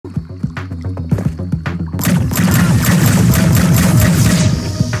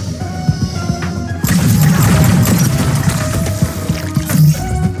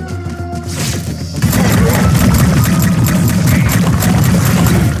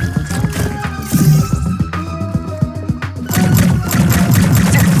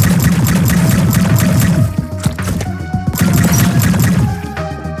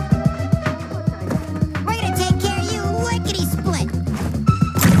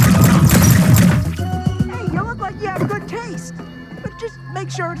Just make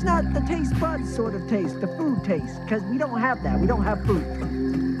sure it's not the taste buds sort of taste, the food taste, because we don't have that. We don't have food.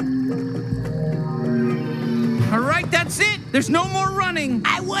 All right, that's it. There's no more running.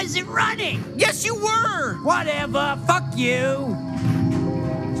 I wasn't running. Yes, you were. Whatever. Fuck you.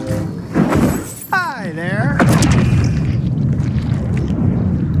 Hi there.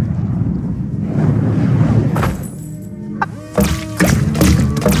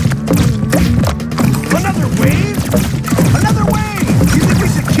 Another wave? Another wave! You think we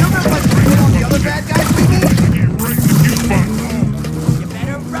should kill them like we did all the other bad guys we meet? You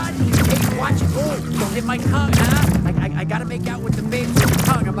better run. Hey, watch it. Oh, don't hit my tongue, huh? I gotta make out with the babe with the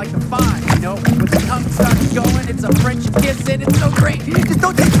tongue. I'm like the Fawn, you know? When the tongue starts going, it's a French kiss and it's so great. Just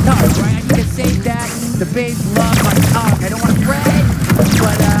don't take the tongue, all right? I need to save that. The babes love my tongue. I don't want to brag,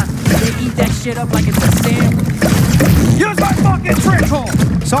 but they eat that shit up like it's a sandwich. Use my fucking trick hole!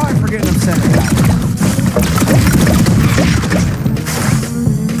 Sorry for getting upset about it.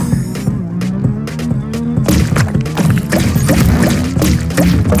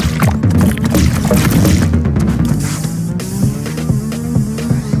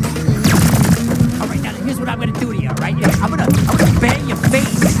 Alright, now here's what I'm gonna do to you, alright? I'm gonna bang your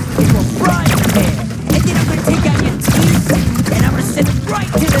face into a frying pan, and then I'm gonna take out your teeth, and I'm gonna send them right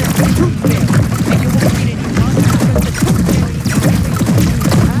to the tooth fairy. And you won't get any money because the tooth fairy is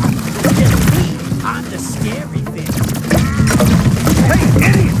just me. I'm the scary thing. Hey,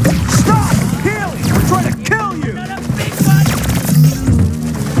 idiot! Stop! Haley! We're trying to kill you! Not a big one.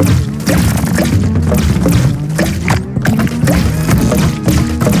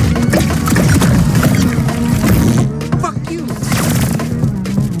 Fuck you.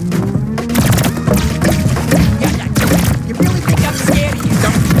 Yeah, you really think I'm scared of you,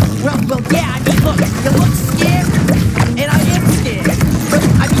 don't you? Well, yeah, I mean, look, you look scared, and I am scared. But,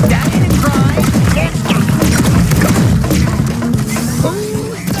 I mean, that ain't a crime.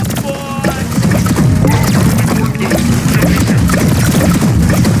 Who's the boss? Okay,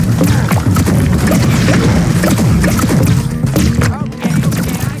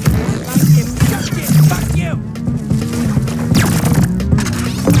 fuck you.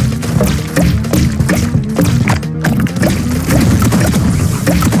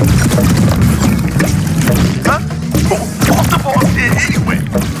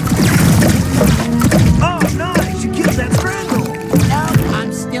 Oh, nice! You killed that Skrendel! No,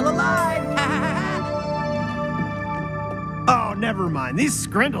 I'm still alive. Oh, never mind. These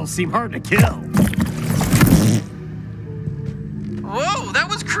Skrendels seem hard to kill. Whoa, that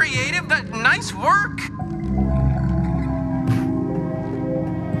was creative. Nice work.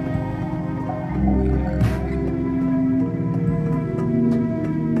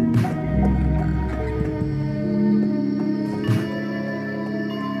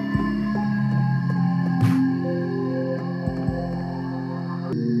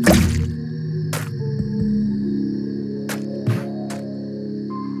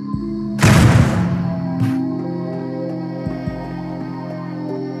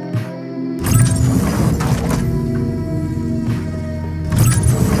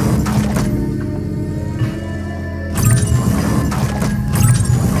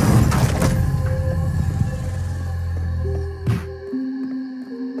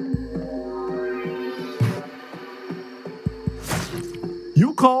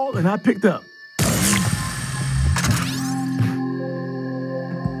 You called and I picked up.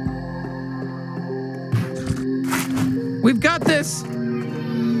 We've got this.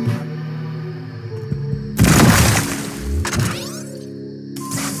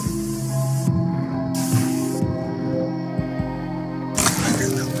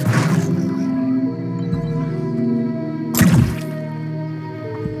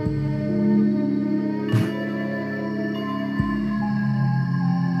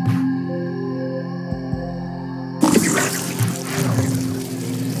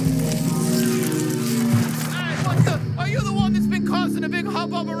 Are you the one that's been causing a big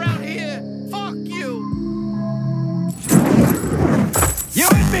hubbub around here? Fuck you! You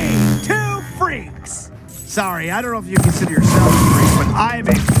and me, two freaks! Sorry, I don't know if you consider yourself a freak, but I'm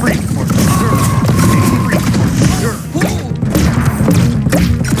a freak for sure. A freak for sure.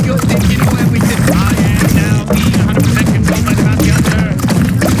 You're thinking of everything. I am now being 100% controlled by the bounty hunter.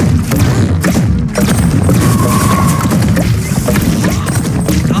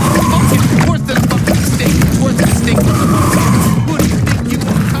 Okay, worth the fucking stink. Worth the stink, motherfucker. Who do you think you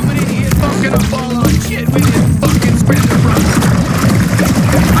are coming in here fucking up all our shit with this fucking Skrendel run?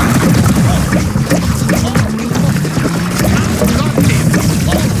 Oh, you fucking... Oh, goddamn.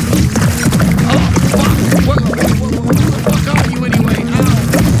 Oh.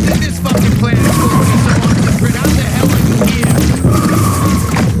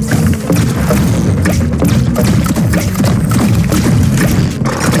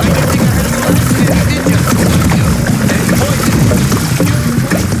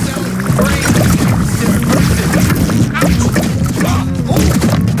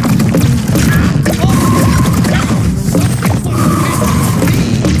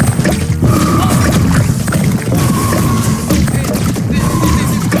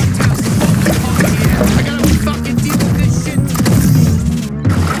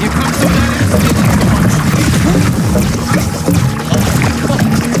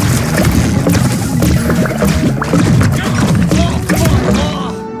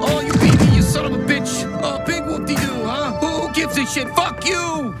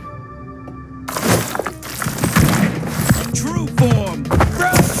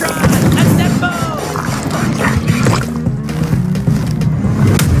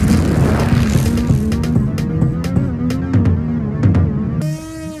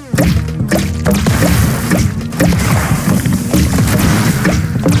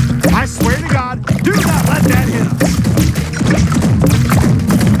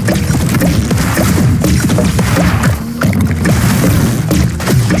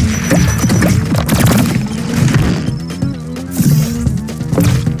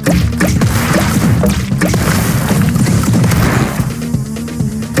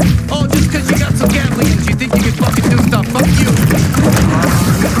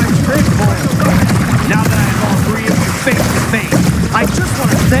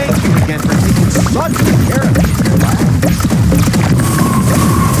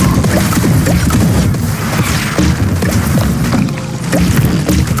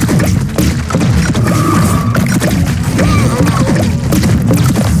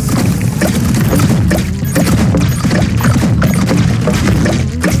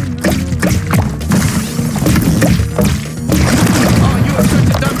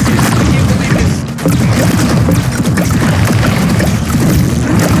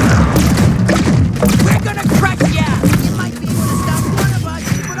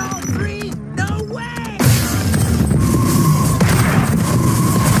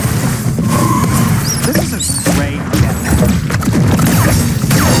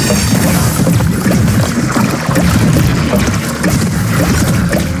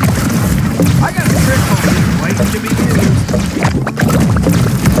 to be used.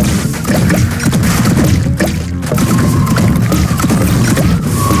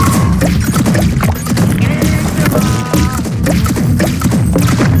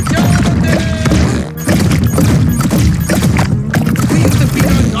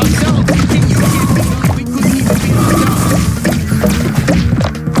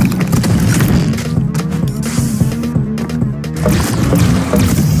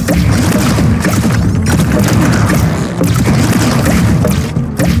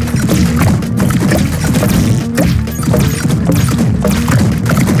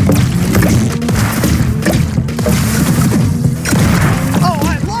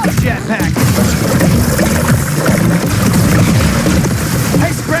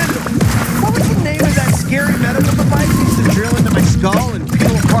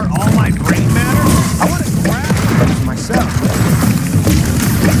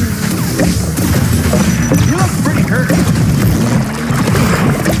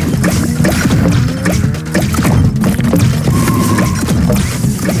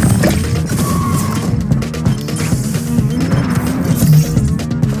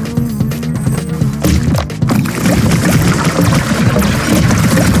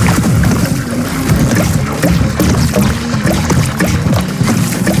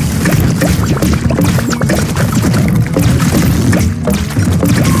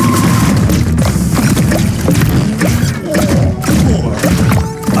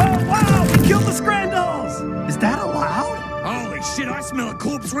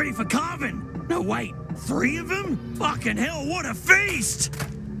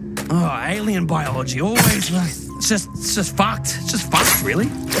 Oh, alien biology, always, it's just fucked. It's just fucked, really.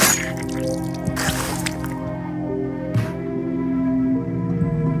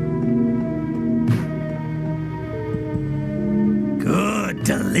 Good,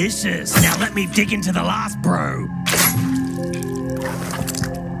 delicious. Now let me dig into the last bro.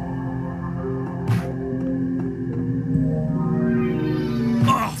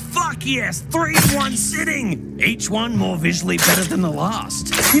 Yes, 3 in 1 sitting. Each one more visually better than the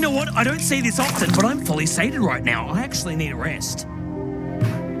last. You know what? I don't say this often, but I'm fully sated right now. I actually need a rest.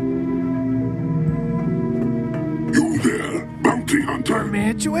 You there, bounty hunter?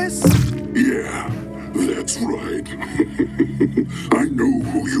 Virtuous? Yeah, that's right. I know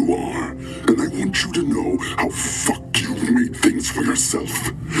who you are, and I want you to know how fucked you've made things for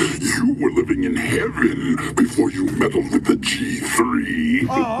yourself. You were living in heaven before you meddled with the G3.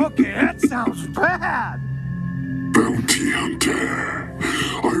 Oh, okay, that sounds bad. Bounty hunter,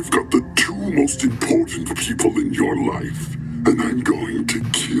 I've got the 2 most important people in your life, and I'm going to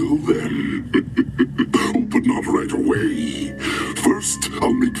kill them. Oh, but not right away. First,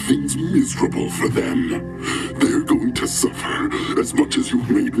 I'll make things miserable for them. They're going to suffer as much as you've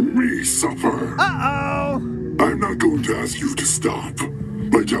made me suffer. Uh-oh! I'm not going to ask you to stop.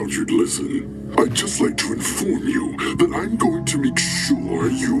 I doubt you'd listen. I'd just like to inform you that I'm going to make sure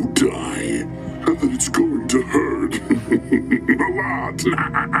you die. And that it's going to hurt. A lot.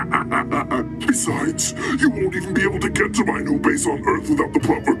 Besides, you won't even be able to get to my new base on Earth without the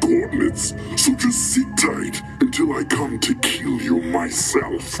proper coordinates. So just sit tight until I come to kill you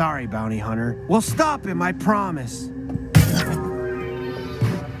myself. Sorry, bounty hunter. We'll stop him, I promise.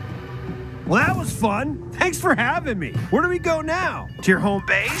 Well, that was fun. Thanks for having me. Where do we go now? To your home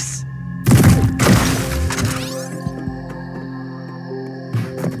base?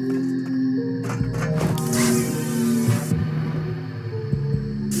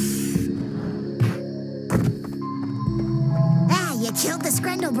 You killed the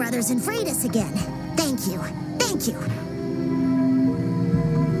Skrendel brothers and freed us again. Thank you. Thank you.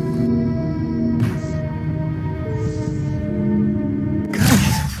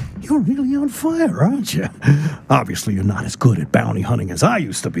 You're really on fire, aren't you? Obviously, you're not as good at bounty hunting as I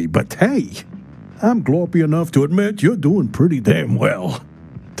used to be, but hey, I'm gloppy enough to admit you're doing pretty damn well.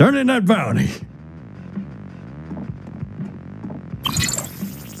 Turn in that bounty.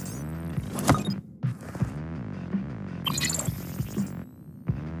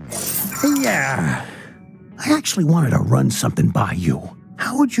 Yeah, I actually wanted to run something by you.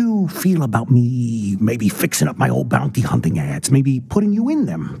 How would you feel about me maybe fixing up my old bounty hunting ads, maybe putting you in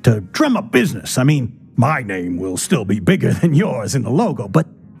them to drum up business? I mean, my name will still be bigger than yours in the logo, but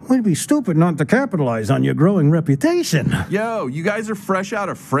we'd be stupid not to capitalize on your growing reputation. Yo, you guys are fresh out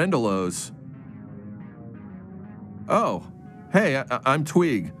of Friendelos. Oh, hey, I'm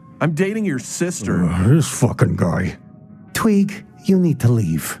Twig. I'm dating your sister. This fucking guy. Twig, you need to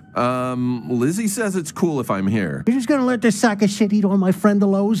leave. Lizzie says it's cool if I'm here. You're just gonna let this sack of shit eat all my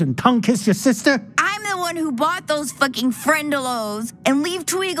friendelos and tongue kiss your sister? I'm the one one who bought those fucking friendalos. And leave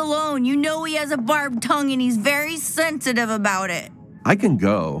Twig alone. You know he has a barbed tongue and he's very sensitive about it. I can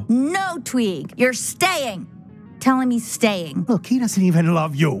go. No, Twig. You're staying. Tell him he's staying. Look, he doesn't even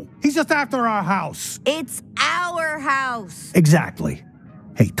love you. He's just after our house. It's our house. Exactly.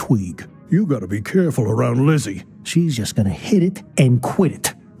 Hey, Twig, you gotta be careful around Lizzie. She's just gonna hit it and quit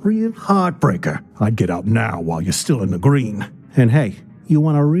it. Real heartbreaker. I'd get out now while you're still in the green. And hey, you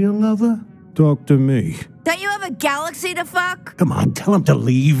want a real lover? Talk to me. Don't you have a galaxy to fuck? Come on, tell him to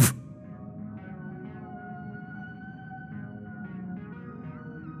leave.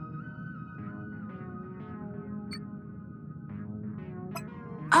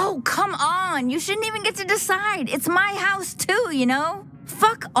 Oh, come on. You shouldn't even get to decide. It's my house too, you know?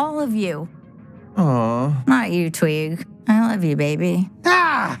 Fuck all of you. Aw. Not you, Twig. I love you, baby.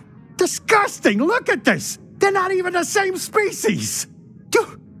 Ah! Disgusting! Look at this! They're not even the same species!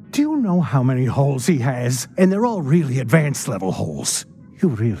 Do you know how many holes he has? And they're all really advanced level holes. You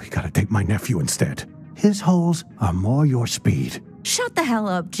really gotta take my nephew instead. His holes are more your speed. Shut the hell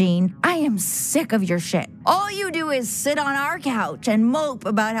up, Gene. I am sick of your shit. All you do is sit on our couch and mope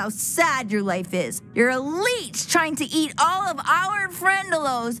about how sad your life is. You're a leech trying to eat all of our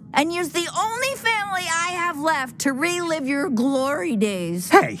friendalos and use the only family I have left to relive your glory days.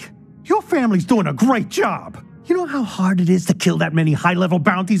 Hey, your family's doing a great job. You know how hard it is to kill that many high-level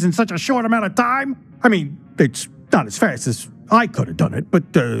bounties in such a short amount of time? I mean, it's not as fast as I could have done it, but,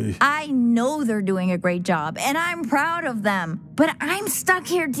 I know they're doing a great job, and I'm proud of them. But I'm stuck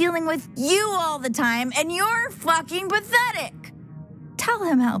here dealing with you all the time, and you're fucking pathetic. Tell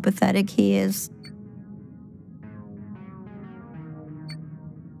him how pathetic he is.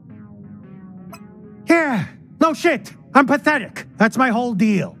 Yeah, no shit. I'm pathetic. That's my whole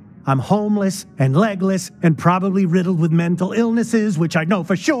deal. I'm homeless and legless and probably riddled with mental illnesses, which I'd know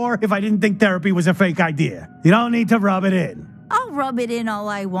for sure if I didn't think therapy was a fake idea. You don't need to rub it in. I'll rub it in all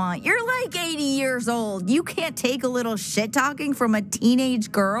I want. You're like 80 years old. You can't take a little shit-talking from a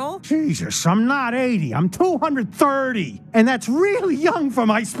teenage girl? Jesus, I'm not 80. I'm 230. And that's really young for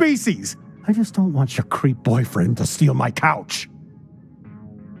my species. I just don't want your creep boyfriend to steal my couch.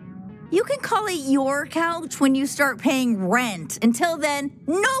 You can call it your couch when you start paying rent. Until then,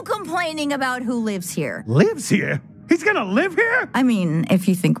 no complaining about who lives here. Lives here? He's gonna live here? I mean, if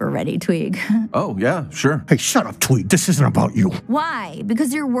you think we're ready, Twig. Oh, yeah, sure. Hey, shut up, Tweed. This isn't about you. Why?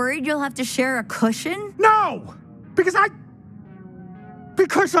 Because you're worried you'll have to share a cushion? No! Because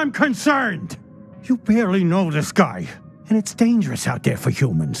I'm concerned. You barely know this guy. And it's dangerous out there for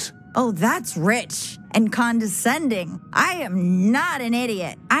humans. Oh, that's rich and condescending. I am not an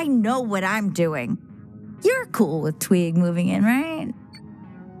idiot. I know what I'm doing. You're cool with Twig moving in, right?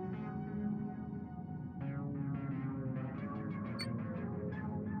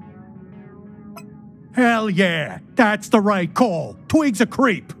 Hell yeah, that's the right call. Twig's a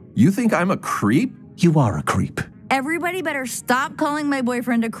creep. You think I'm a creep? You are a creep. Everybody better stop calling my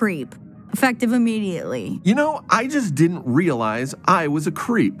boyfriend a creep. Effective immediately. You know, I just didn't realize I was a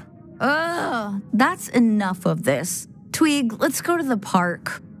creep. Ugh, that's enough of this. Twig, let's go to the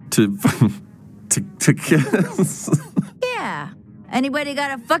park. To kiss? Yeah. Anybody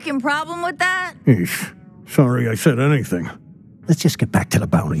got a fucking problem with that? Eesh. Sorry I said anything. Let's just get back to the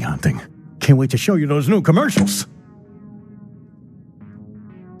bounty hunting. Can't wait to show you those new commercials.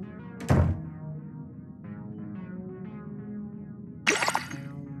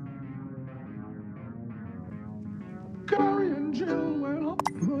 Gary and Jill went up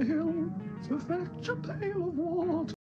the hill to fetch a pail of water.